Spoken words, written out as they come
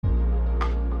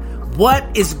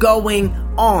What is going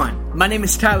on? My name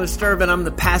is Sterban. I'm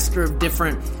the pastor of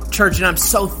Different Church, and I'm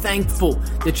so thankful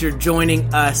that you're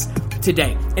joining us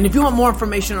today. And if you want more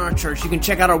information on our church, you can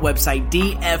check out our website,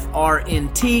 dfrnt.church.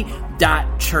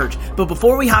 But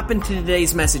before we hop into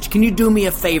today's message, can you do me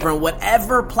a favor on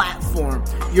whatever platform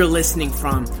you're listening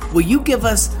from? Will you give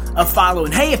us a follow?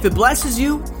 And hey, if it blesses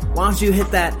you, why don't you hit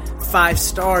that 5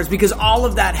 stars? Because all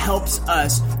of that helps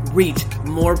us reach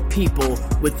more people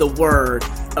with the Word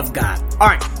of God. All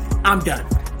right, I'm done.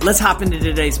 Let's hop into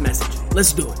today's message.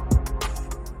 Let's do it.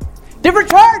 Different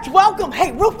Church, welcome.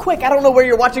 Hey, real quick, I don't know where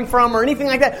you're watching from or anything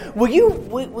like that. Will you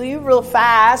real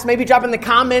fast, maybe drop in the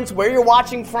comments where you're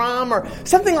watching from or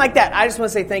something like that. I just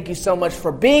want to say thank you so much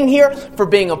for being here, for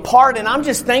being a part, and I'm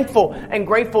just thankful and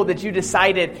grateful that you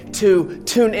decided to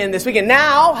tune in this weekend.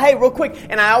 Now, hey, real quick,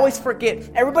 and I always forget,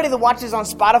 everybody that watches on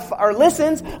Spotify or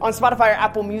listens on Spotify or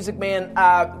Apple Music, man,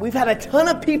 we've had a ton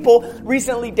of people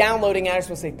recently downloading, and I just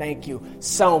want to say thank you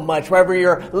so much. Wherever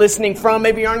you're listening from,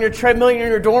 maybe you're on your treadmill, you're in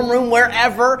your dorm room,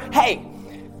 wherever. Hey,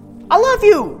 I love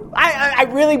you. I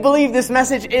really believe this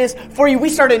message is for you. We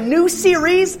start a new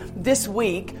series this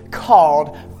week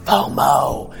called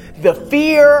FOMO, the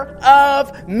fear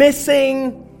of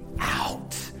missing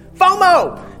out.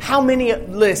 FOMO. How many,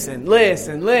 listen.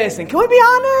 Can we be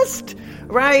honest?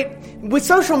 Right? With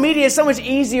social media, it's so much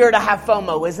easier to have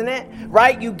FOMO, isn't it?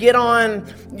 Right? You get on,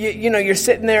 you're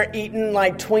sitting there eating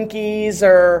like Twinkies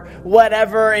or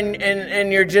whatever,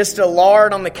 and you're just a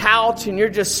lard on the couch, and you're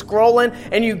just scrolling,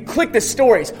 and you click the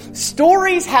stories.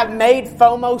 Stories have made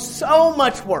FOMO so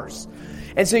much worse.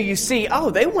 And so you see,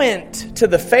 oh, they went to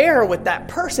the fair with that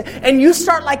person, and you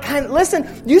start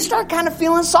you start kind of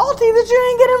feeling salty that you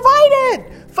didn't get invited.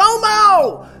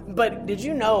 FOMO! But did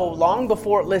you know long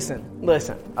before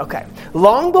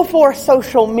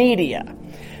social media,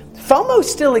 FOMO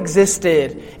still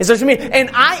existed in social media. And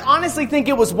I honestly think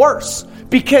it was worse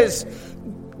because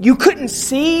you couldn't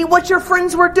see what your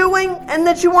friends were doing and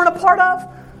that you weren't a part of.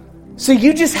 So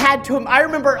you just had to, I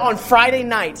remember on Friday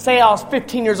night, say I was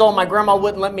 15 years old, my grandma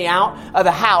wouldn't let me out of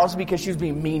the house because she was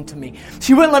being mean to me.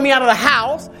 She wouldn't let me out of the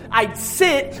house. I'd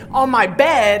sit on my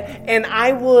bed and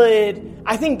I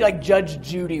think like Judge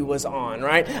Judy was on,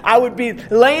 right? I would be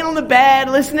laying on the bed,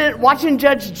 watching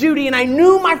Judge Judy, and I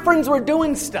knew my friends were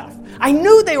doing stuff. I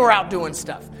knew they were out doing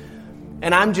stuff.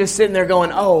 And I'm just sitting there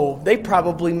going, oh, they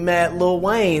probably met Lil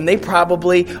Wayne. They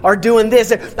probably are doing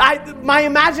this. My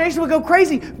imagination would go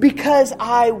crazy because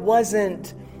I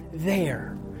wasn't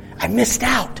there. I missed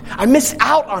out. I missed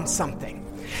out on something.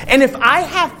 And if I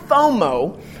have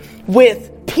FOMO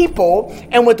with people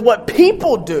and with what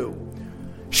people do,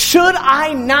 should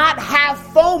I not have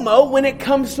FOMO when it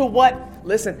comes to what,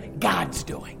 God's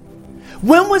doing?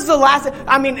 When was the last,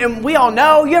 and we all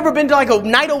know, you ever been to like a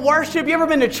night of worship? You ever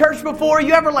been to church before?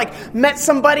 You ever met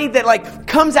somebody that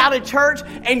comes out of church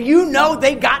and you know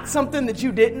they got something that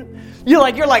you didn't?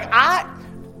 Were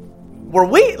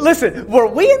we in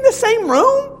the same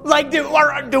room?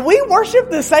 Do we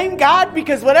worship the same God?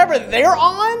 Because whatever they're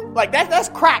on, that's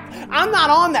crack. I'm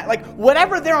not on that.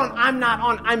 Whatever they're on, I'm not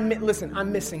on. I'm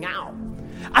missing out.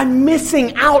 I'm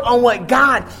missing out on what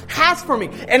God has for me.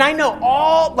 And I know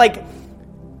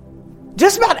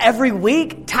just about every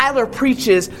week, Tyler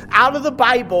preaches out of the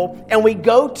Bible, and we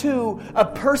go to a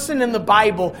person in the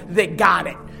Bible that got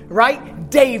it, right?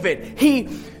 David.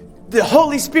 The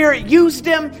Holy Spirit used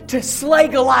him to slay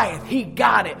Goliath. He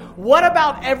got it. What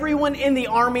about everyone in the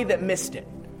army that missed it?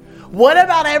 What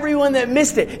about everyone that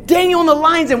missed it? Daniel in the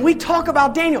lions, and we talk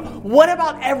about Daniel. What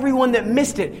about everyone that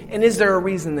missed it? And is there a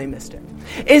reason they missed it?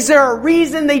 Is there a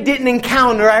reason they didn't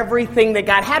encounter everything that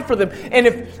God had for them?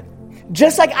 And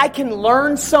just like I can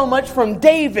learn so much from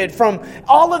David, from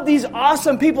all of these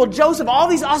awesome people, Joseph, all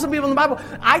these awesome people in the Bible,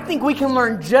 I think we can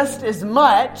learn just as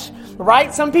much,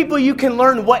 right? Some people you can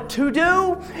learn what to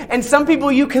do, and some people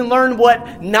you can learn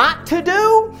what not to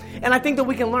do. And I think that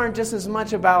we can learn just as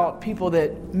much about people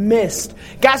that missed.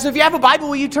 Guys, so if you have a Bible,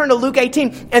 will you turn to Luke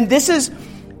 18? And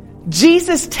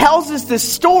Jesus tells us this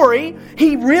story.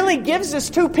 He really gives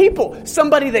us 2 people.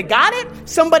 Somebody that got it,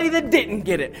 somebody that didn't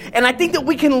get it. And I think that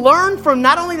we can learn from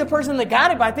not only the person that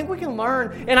got it, but I think we can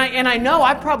learn. And I know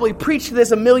I probably preached this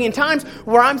a million times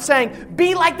where I'm saying,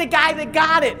 be like the guy that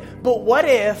got it. But what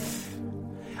if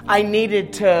I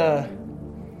needed to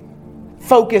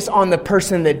focus on the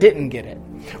person that didn't get it?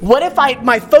 What if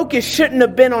my focus shouldn't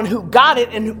have been on who got it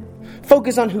and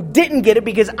focus on who didn't get it,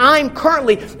 because I'm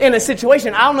currently in a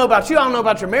situation. I don't know about you. I don't know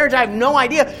about your marriage. I have no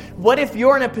idea. What if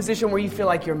you're in a position where you feel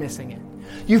like you're missing it?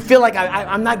 You feel like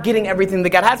I'm not getting everything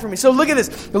that God had for me. So look at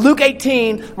this. Luke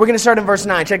 18, we're going to start in verse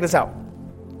 9. Check this out.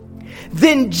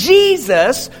 Then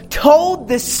Jesus told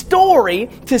this story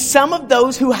to some of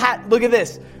those who had, look at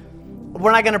this.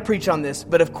 We're not going to preach on this,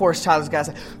 but of course, Tyler's got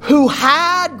to say, who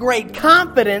had great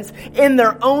confidence in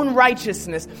their own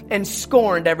righteousness and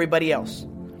scorned everybody else.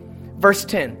 Verse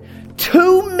 10.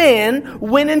 2 men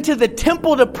went into the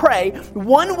temple to pray.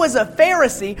 One was a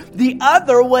Pharisee. The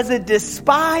other was a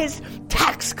despised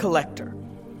tax collector.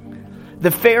 The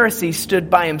Pharisee stood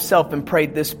by himself and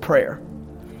prayed this prayer.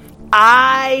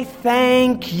 I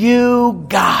thank you,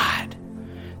 God,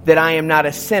 that I am not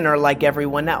a sinner like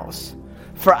everyone else.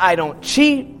 For I don't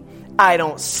cheat, I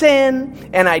don't sin,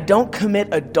 and I don't commit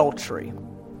adultery.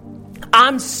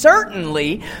 I'm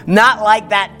certainly not like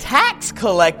that tax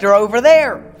collector over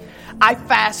there. I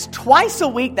fast twice a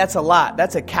week. That's a lot.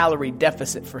 That's a calorie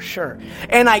deficit for sure.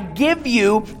 And I give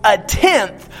you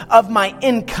 1/10 of my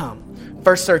income.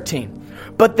 Verse 13.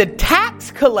 But the tax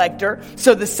collector,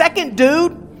 so the second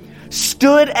dude,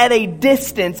 stood at a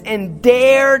distance and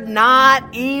dared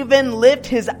not even lift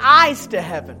his eyes to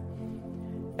heaven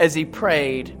as he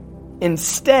prayed.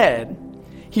 Instead,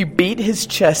 he beat his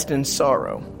chest in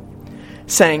sorrow,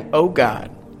 saying, "O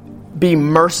God, be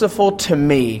merciful to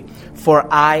me, for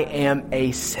I am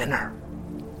a sinner."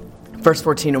 Verse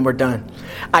 14, and we're done.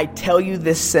 I tell you,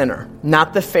 this sinner,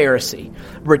 not the Pharisee,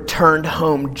 returned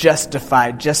home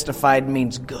justified. Justified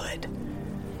means good.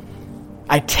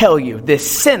 I tell you, this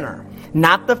sinner,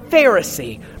 not the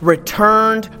Pharisee,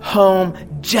 returned home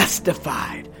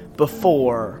justified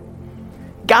before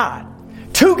God.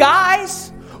 2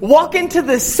 guys walk into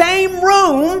the same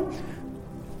room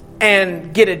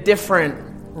and get a different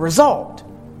result.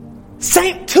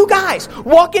 2 guys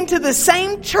walk into the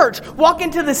same church, walk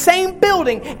into the same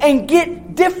building, and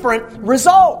get different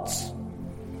results.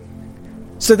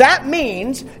 So that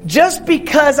means just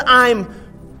because I'm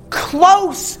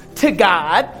close to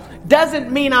God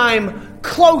doesn't mean I'm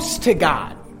close to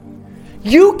God.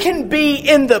 You can be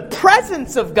in the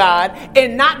presence of God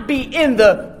and not be in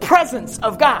the presence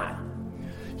of God.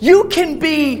 You can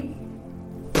be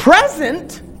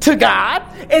present to God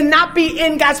and not be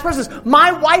in God's presence.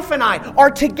 My wife and I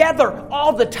are together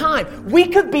all the time. We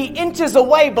could be inches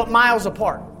away but miles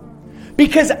apart.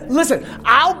 Because, listen,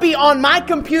 I'll be on my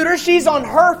computer, she's on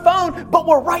her phone, but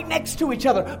we're right next to each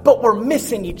other, but we're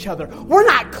missing each other. We're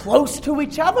not close to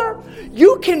each other.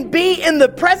 You can be in the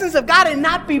presence of God and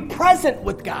not be present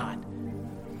with God.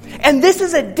 And this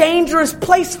is a dangerous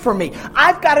place for me.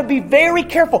 I've got to be very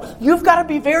careful. You've got to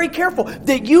be very careful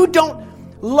that you don't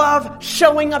love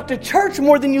showing up to church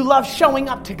more than you love showing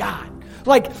up to God.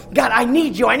 Like, God, I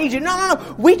need you.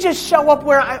 No. We just show up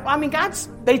where,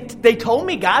 they told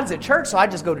me God's at church, so I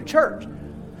just go to church.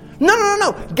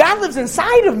 No. God lives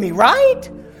inside of me, right?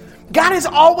 God is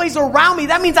always around me.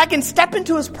 That means I can step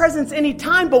into His presence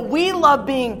anytime, but we love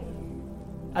being,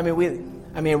 it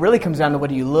really comes down to what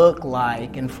do you look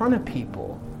like in front of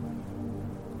people?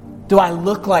 Do I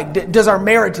look like, does our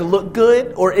marriage look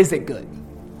good or is it good?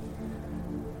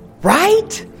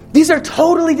 Right? These are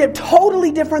totally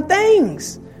different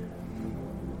things.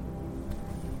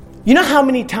 You know how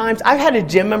many times I've had a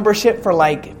gym membership for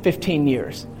like 15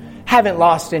 years. Haven't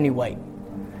lost any weight.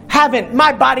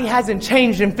 My body hasn't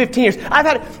changed in 15 years.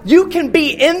 You can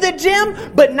be in the gym,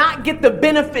 but not get the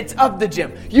benefits of the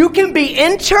gym. You can be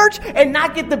in church and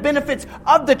not get the benefits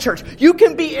of the church. You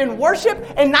can be in worship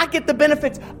and not get the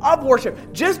benefits of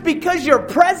worship. Just because you're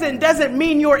present doesn't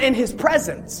mean you're in His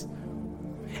presence.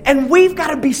 And we've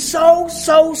got to be so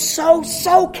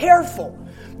careful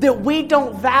that we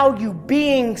don't value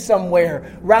being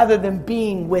somewhere rather than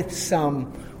being with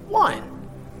someone.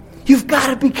 You've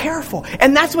got to be careful.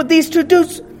 And that's what these 2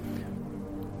 dudes,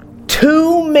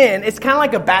 2 men, it's kind of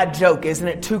like a bad joke, isn't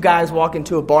it? 2 guys walk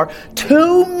into a bar.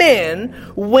 2 men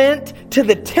went to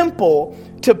the temple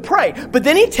to pray. But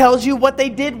then he tells you what they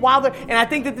did while they're, and I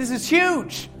think that this is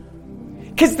huge.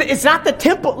 Because it's not the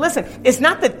temple, listen, it's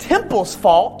not the temple's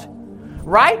fault,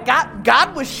 right?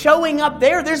 God was showing up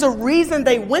there. There's a reason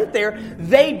they went there.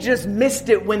 They just missed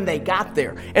it when they got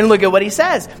there. And look at what he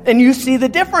says. And you see the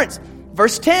difference.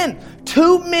 Verse 10,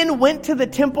 2 men went to the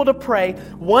temple to pray.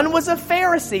 One was a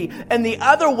Pharisee and the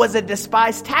other was a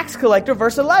despised tax collector.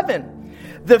 Verse 11,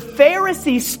 the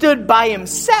Pharisee stood by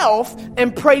himself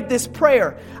and prayed this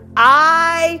prayer.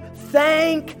 I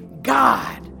thank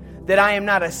God that I am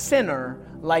not a sinner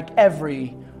like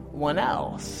everyone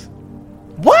else.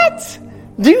 What?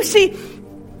 Do you see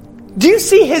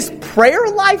his prayer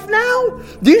life now?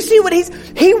 Do you see what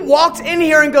he walks in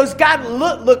here and goes, God,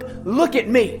 look at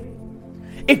me.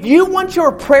 If you want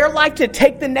your prayer life to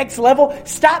take the next level,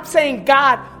 stop saying,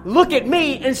 God, look at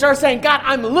me, and start saying, God,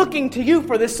 I'm looking to you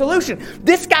for this solution.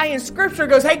 This guy in Scripture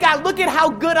goes, hey, God, look at how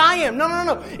good I am.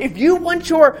 No. If you want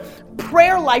your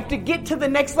prayer life to get to the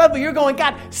next level, you're going,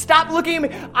 God, stop looking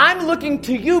at me. I'm looking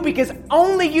to you because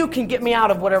only you can get me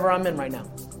out of whatever I'm in right now.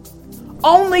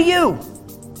 Only you.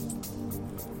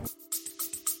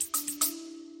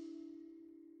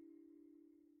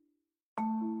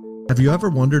 Have you ever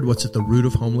wondered what's at the root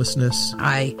of homelessness?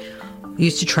 I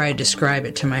used to try to describe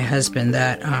it to my husband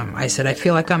that I said, I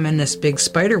feel like I'm in this big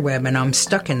spider web and I'm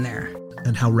stuck in there.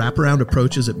 And how wraparound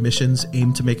approaches at missions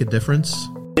aim to make a difference?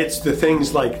 It's the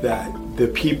things like that, the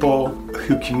people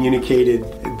who communicated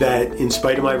that in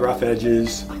spite of my rough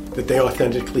edges, that they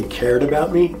authentically cared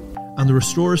about me. On the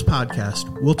Restorers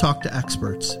podcast, we'll talk to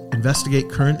experts, investigate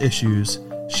current issues,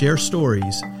 share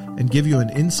stories, and give you an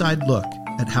inside look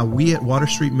at how we at Water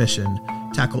Street Mission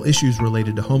tackle issues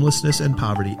related to homelessness and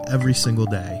poverty every single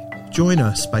day. Join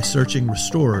us by searching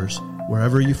Restorers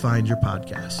wherever you find your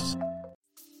podcasts.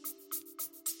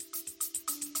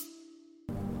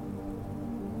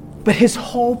 But his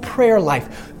whole prayer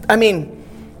life,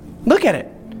 look at it.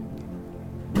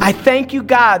 I thank you,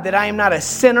 God, that I am not a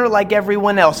sinner like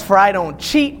everyone else, for I don't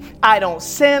cheat, I don't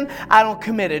sin, I don't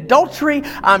commit adultery.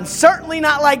 I'm certainly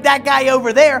not like that guy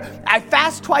over there. I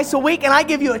fast twice a week and I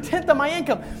give you 1/10 of my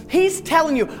income. He's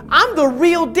telling you, I'm the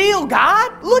real deal,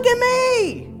 God. Look at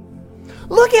me.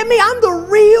 Look at me. I'm the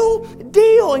real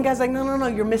deal. And God's like, no,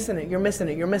 you're missing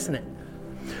it.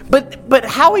 But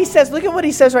how he says, look at what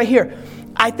he says right here.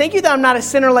 I thank you that I'm not a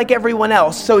sinner like everyone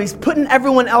else. So he's putting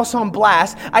everyone else on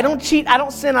blast. I don't cheat, I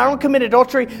don't sin, I don't commit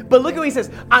adultery. But look at what he says.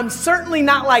 I'm certainly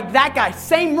not like that guy.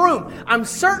 Same room. I'm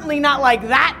certainly not like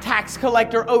that tax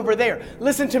collector over there.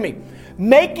 Listen to me.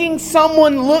 Making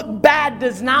someone look bad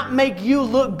does not make you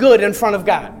look good in front of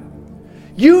God.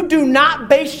 You do not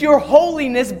base your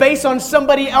holiness based on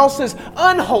somebody else's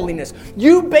unholiness.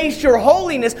 You base your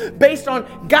holiness based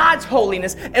on God's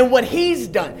holiness and what He's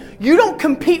done. You don't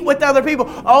compete with other people.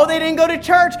 Oh, they didn't go to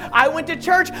church. I went to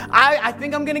church. I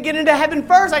think I'm going to get into heaven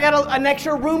first. I got an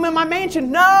extra room in my mansion.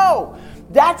 No,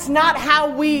 that's not how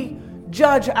we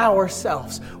judge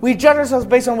ourselves. We judge ourselves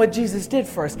based on what Jesus did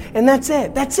for us. And that's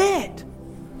it. That's it.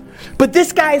 But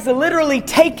this guy is literally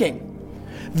taking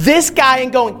this guy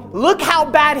and going, look how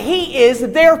bad he is,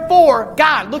 therefore,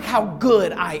 God, look how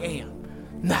good I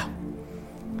am. No.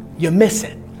 You miss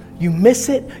it. You miss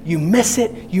it. You miss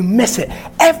it. You miss it.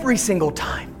 Every single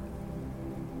time.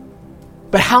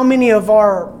 But how many of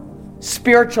our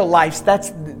spiritual lives,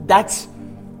 that's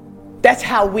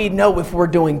how we know if we're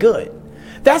doing good.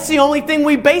 That's the only thing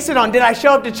we base it on. Did I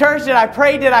show up to church? Did I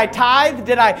pray? Did I tithe?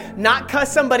 Did I not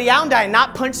cuss somebody out? Did I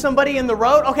not punch somebody in the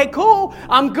road? Okay, cool.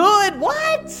 I'm good.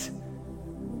 What?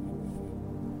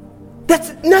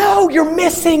 No, you're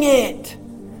missing it.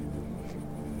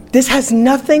 This has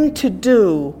nothing to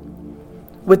do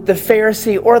with the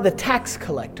Pharisee or the tax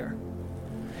collector.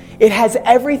 It has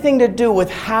everything to do with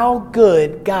how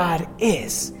good God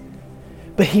is.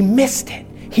 But he missed it.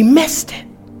 He missed it.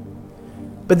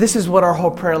 But this is what our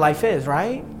whole prayer life is,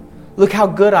 right? Look how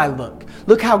good I look.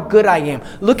 Look how good I am.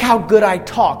 Look how good I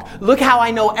talk. Look how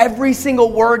I know every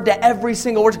single word to every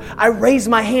single word. I raise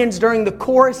my hands during the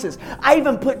choruses. I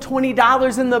even put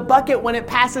 $20 in the bucket when it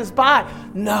passes by.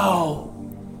 No.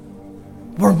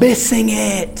 We're missing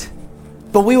it.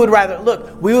 But we would rather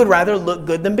look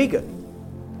good than be good.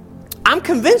 I'm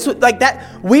convinced like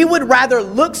that we would rather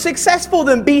look successful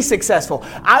than be successful.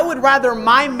 I would rather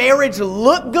my marriage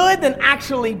look good than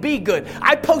actually be good.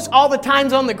 I post all the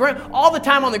time on the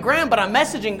gram, but I'm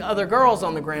messaging other girls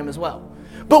on the gram as well.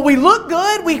 But we look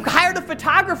good. We hired a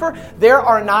photographer. There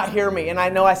are not, hear me, and I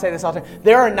know I say this all the time,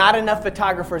 there are not enough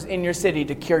photographers in your city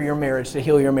to cure your marriage, to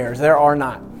heal your marriage. There are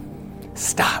not.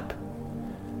 Stop.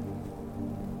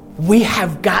 We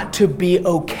have got to be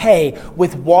okay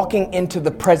with walking into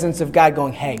the presence of God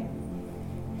going, hey.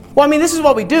 Well, this is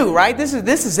what we do, right? This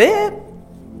is it.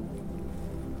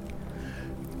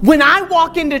 When I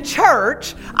walk into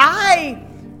church, I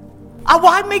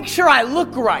make sure I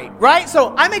look right?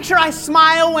 So I make sure I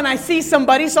smile when I see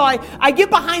somebody. So I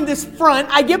get behind this front.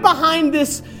 I get behind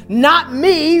this not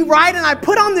me, right? And I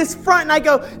put on this front and I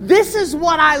go, this is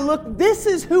what I look, this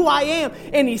is who I am.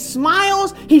 And he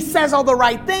smiles. He says all the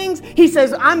right things. He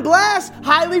says, I'm blessed,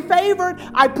 highly favored.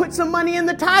 I put some money in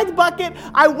the tithe bucket.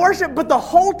 I worship. But the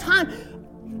whole time,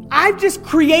 I've just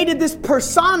created this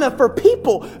persona for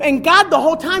people. And God the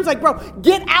whole time's like, bro,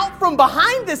 get out from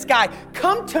behind this guy.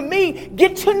 Come to me.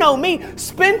 Get to know me.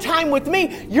 Spend time with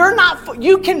me.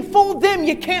 You can fool them.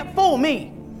 You can't fool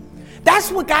me.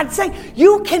 That's what God's saying.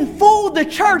 You can fool the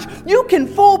church. You can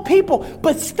fool people,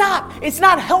 but stop. It's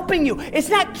not helping you. It's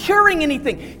not curing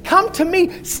anything. Come to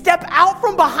me. Step out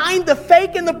from behind the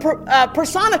fake and the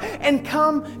persona and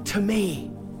come to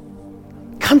me.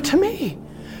 Come to me.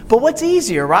 But what's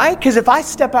easier, right? Because if I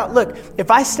step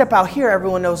out here,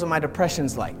 everyone knows what my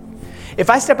depression's like. If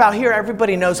I step out here,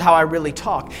 everybody knows how I really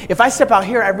talk. If I step out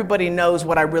here, everybody knows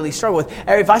what I really struggle with.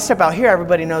 If I step out here,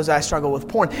 everybody knows I struggle with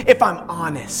porn. If I'm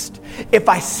honest,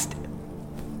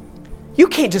 you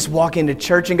can't just walk into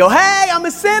church and go, hey, I'm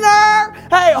a sinner.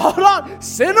 Hey, hold on,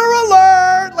 sinner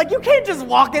alert. Like, you can't just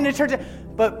walk into church.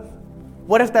 But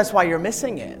what if that's why you're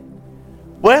missing it?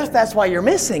 What if that's why you're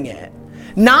missing it?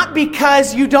 Not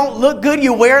because you don't look good,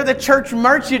 you wear the church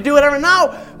merch, you do whatever.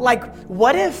 No, like,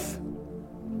 what if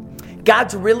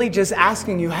God's really just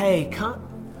asking you, hey,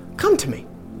 come to me.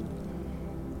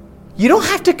 You don't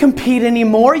have to compete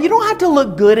anymore. You don't have to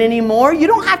look good anymore. You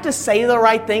don't have to say the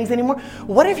right things anymore.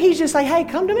 What if he's just like, hey,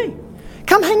 come to me.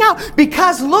 Come hang out.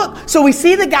 Because look, so we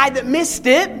see the guy that missed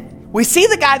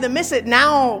it.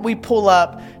 Now we pull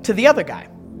up to the other guy.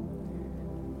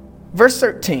 Verse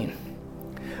 13.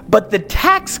 But the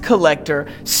tax collector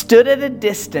stood at a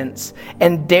distance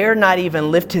and dared not even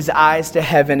lift his eyes to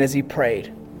heaven as he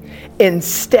prayed.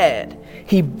 Instead,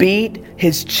 he beat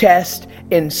his chest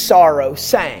in sorrow,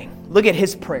 saying, look at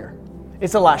his prayer.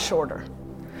 It's a lot shorter.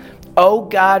 Oh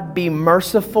God, be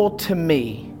merciful to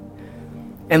me.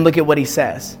 And look at what he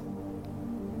says.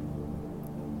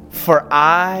 For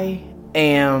I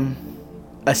am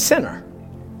a sinner.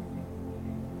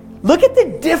 Look at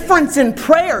the difference in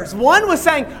prayers. One was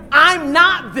saying, I'm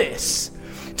not this.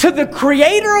 To the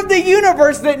creator of the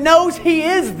universe that knows he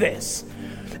is this.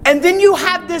 And then you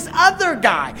have this other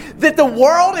guy that the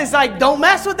world is like, don't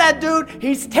mess with that dude.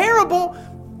 He's terrible.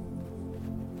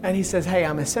 And he says, hey,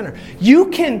 I'm a sinner.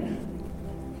 You can,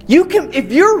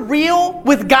 if you're real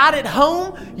with God at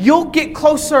home, you'll get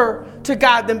closer to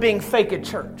God than being fake at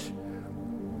church.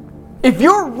 If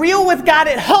you're real with God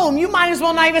at home, you might as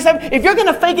well not even step. If you're going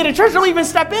to fake it at church, don't even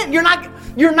step in. You're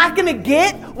not going to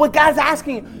get what God's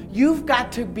asking you.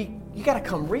 You got to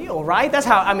come real, right? That's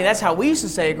how we used to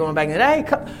say it going back in the day.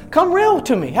 Come real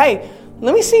to me. Hey,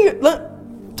 let me see you.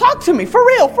 Talk to me for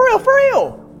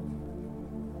real.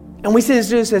 And we see this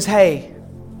dude says, hey,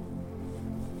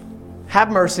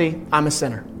 have mercy. I'm a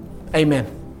sinner. Amen.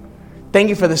 Thank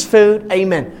you for this food.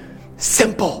 Amen.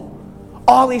 Simple.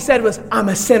 All he said was, I'm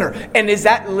a sinner. And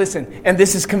listen, and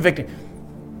this is convicting.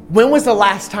 When was the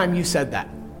last time you said that?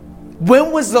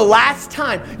 When was the last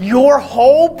time your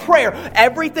whole prayer,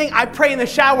 everything, I pray in the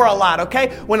shower a lot, okay?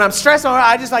 When I'm stressed,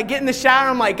 I just get in the shower.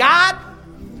 I'm like, God,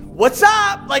 what's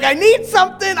up? Like, I need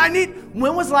something.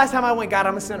 When was the last time I went, God,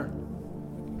 I'm a sinner?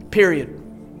 Period.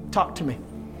 Talk to me.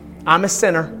 I'm a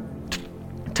sinner.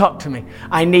 Talk to me.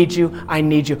 I need you.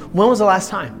 When was the last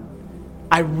time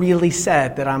I really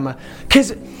said that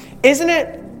because isn't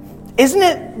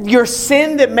it your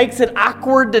sin that makes it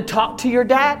awkward to talk to your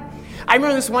dad? I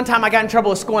remember this one time I got in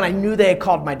trouble at school and I knew they had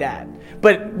called my dad.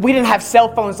 But we didn't have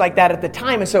cell phones like that at the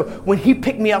time. And so when he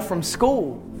picked me up from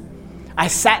school, I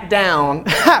sat down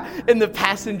in the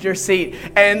passenger seat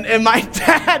and my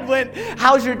dad went,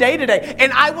 how's your day today?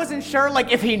 And I wasn't sure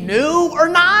if he knew or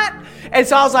not. And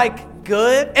so I was like,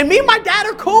 good. And me and my dad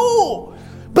are cool.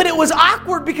 But it was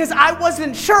awkward because I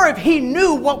wasn't sure if he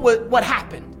knew what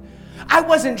happened. I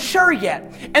wasn't sure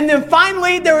yet. And then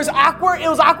finally it was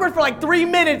awkward for 3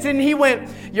 minutes and he went,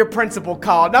 your principal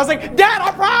called. And I was like, Dad,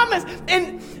 I promise.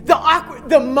 And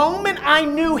the moment I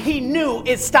knew he knew,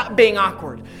 it stopped being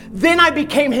awkward. Then I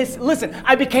became his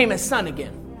son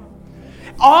again.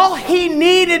 All he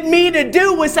needed me to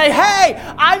do was say, hey,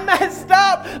 I messed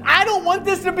up. I don't want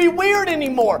this to be weird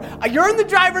anymore. You're in the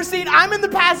driver's seat. I'm in the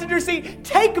passenger seat.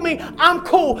 Take me. I'm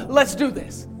cool. Let's do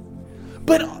this.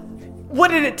 But what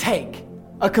did it take?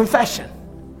 A confession.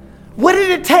 What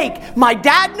did it take? My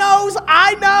dad knows.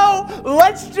 I know.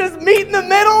 Let's just meet in the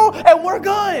middle and we're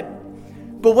good.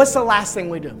 But what's the last thing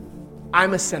we do?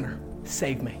 I'm a sinner.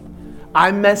 Save me.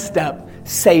 I messed up.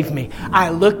 Save me. I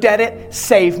looked at it.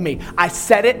 Save me. I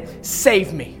said it.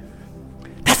 Save me.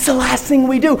 That's the last thing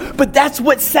we do. But that's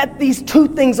what set these two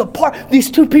things apart.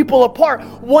 These two people apart.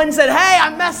 One said, hey,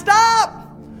 I messed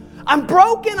up. I'm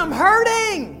broken. I'm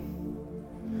hurting.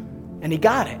 And he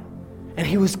got it. And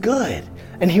he was good.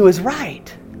 And he was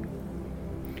right.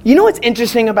 You know what's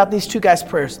interesting about these two guys'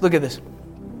 prayers? Look at this.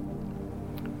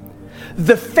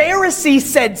 The Pharisee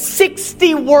said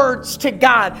 60 words to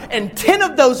God, and 10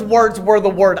 of those words were the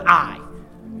word I.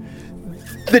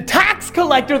 The tax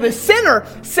collector, the sinner,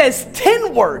 says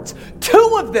 10 words.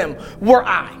 2 of them were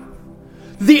I.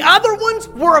 The other ones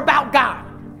were about God.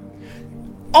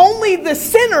 Only the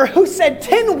sinner who said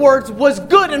 10 words was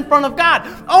good in front of God.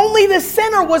 Only the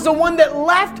sinner was the one that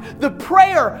left the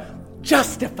prayer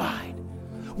justified.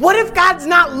 What if God's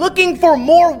not looking for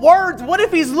more words? What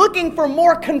if he's looking for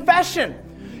more confession?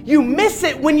 You miss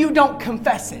it when you don't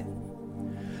confess it.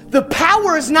 The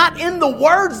power is not in the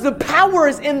words. The power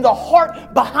is in the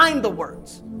heart behind the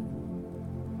words.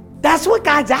 That's what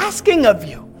God's asking of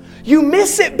you. You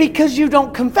miss it because you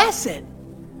don't confess it.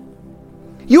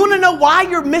 You want to know why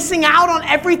you're missing out on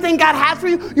everything God has for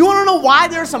you? You want to know why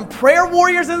there's some prayer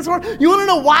warriors in this world? You want to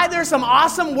know why there's some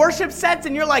awesome worship sets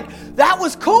and you're like, that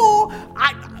was cool.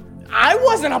 I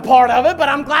wasn't a part of it, but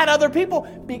I'm glad other people.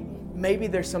 Maybe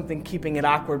there's something keeping it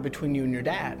awkward between you and your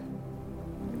dad.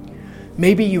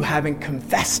 Maybe you haven't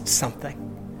confessed something.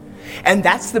 And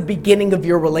that's the beginning of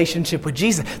your relationship with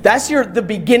Jesus. That's the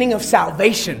beginning of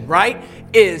salvation, right?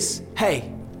 Is,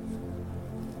 hey,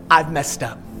 I've messed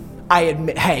up. I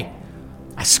admit, hey,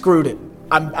 I screwed it.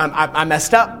 I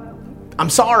messed up. I'm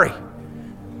sorry.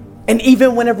 And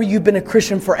even whenever you've been a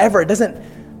Christian forever,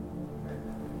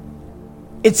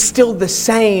 it's still the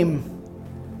same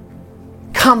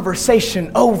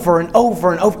conversation over and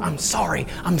over and over. I'm sorry.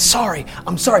 And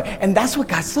that's what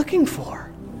God's looking for.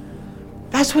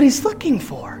 That's what he's looking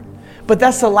for. But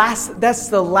that's the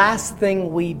last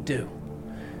thing we do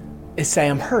is say,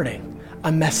 I'm hurting.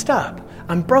 I'm messed up.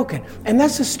 I'm broken. And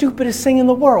that's the stupidest thing in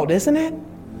the world, isn't it?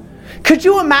 Could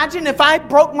you imagine if I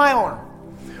broke my arm,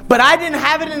 but I didn't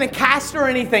have it in a cast or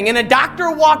anything, and a doctor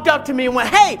walked up to me and went,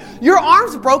 hey, your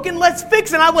arm's broken, let's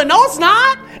fix it. And I went, no, it's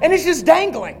not. And it's just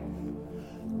dangling.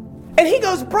 And he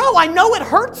goes, bro, I know it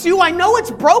hurts you. I know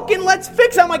it's broken. Let's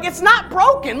fix it. I'm like, it's not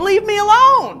broken. Leave me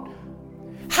alone.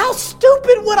 How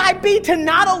stupid would I be to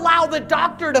not allow the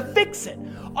doctor to fix it?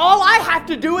 All I have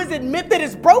to do is admit that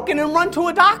it's broken and run to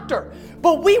a doctor.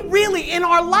 But we really, in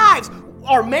our lives,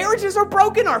 our marriages are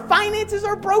broken, our finances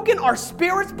are broken, our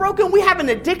spirit's broken. We have an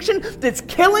addiction that's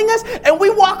killing us, and we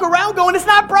walk around going, it's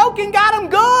not broken, God, I'm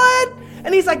good.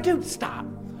 And he's like, dude, stop.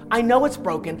 I know it's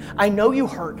broken. I know you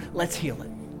hurt. Let's heal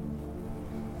it.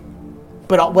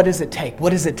 But what does it take?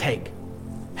 What does it take?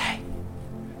 Hey,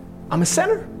 I'm a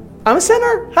sinner. I'm a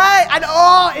sinner. Hey,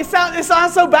 it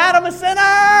sounds so bad. I'm a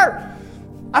sinner.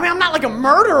 I mean, I'm not like a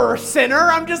murderer sinner.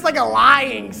 I'm just like a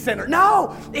lying sinner.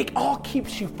 No, it all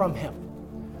keeps you from him.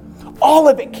 All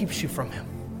of it keeps you from him.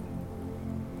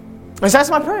 And so that's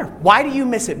my prayer. Why do you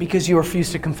miss it? Because you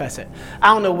refuse to confess it.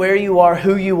 I don't know where you are,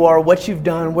 who you are, what you've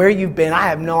done, where you've been. I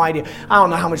have no idea. I don't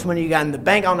know how much money you got in the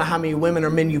bank. I don't know how many women or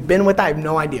men you've been with. I have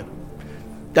no idea.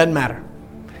 Doesn't matter.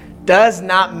 Does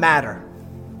not matter.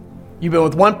 You've been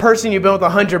with one person, you've been with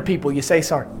 100 people. You say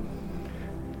sorry.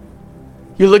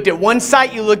 You looked at one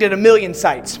site, you looked at 1,000,000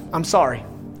 sites. I'm sorry.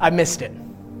 I missed it.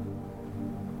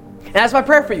 And that's my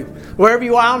prayer for you. Wherever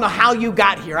you are, I don't know how you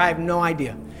got here. I have no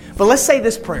idea. But let's say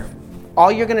this prayer.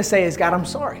 All you're going to say is, God, I'm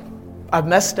sorry. I've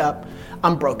messed up.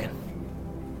 I'm broken.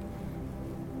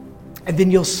 And then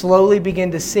you'll slowly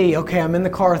begin to see, okay, I'm in the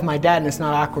car with my dad and it's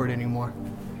not awkward anymore.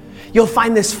 You'll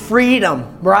find this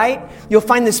freedom, right? You'll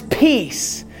find this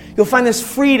peace. You'll find this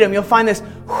freedom. You'll find this,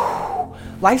 whew,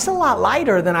 life's a lot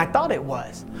lighter than I thought it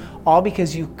was. All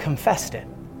because you confessed it.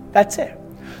 That's it.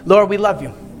 Lord, we love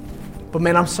you. But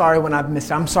man, I'm sorry when I've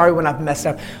missed. I'm sorry when I've messed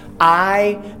up.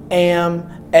 I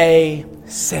am a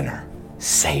sinner.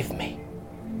 Save me.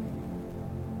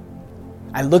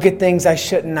 I look at things I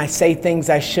shouldn't. I say things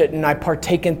I shouldn't. I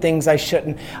partake in things I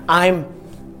shouldn't. I'm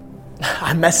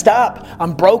messed up.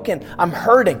 I'm broken. I'm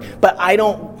hurting. But I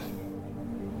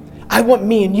want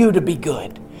me and you to be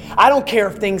good. I don't care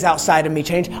if things outside of me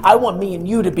change. I want me and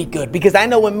you to be good. Because I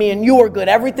know when me and you are good,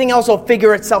 everything else will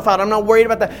figure itself out. I'm not worried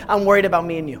about that. I'm worried about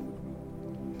me and you.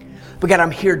 But God,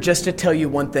 I'm here just to tell you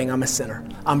one thing. I'm a sinner.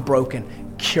 I'm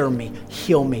broken. Cure me.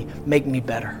 Heal me. Make me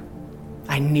better.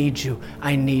 I need you.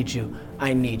 I need you.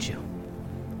 I need you.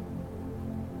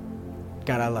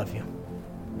 God, I love you.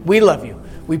 We love you.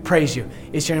 We praise you.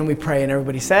 It's your name we pray. And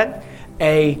everybody said,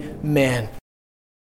 amen.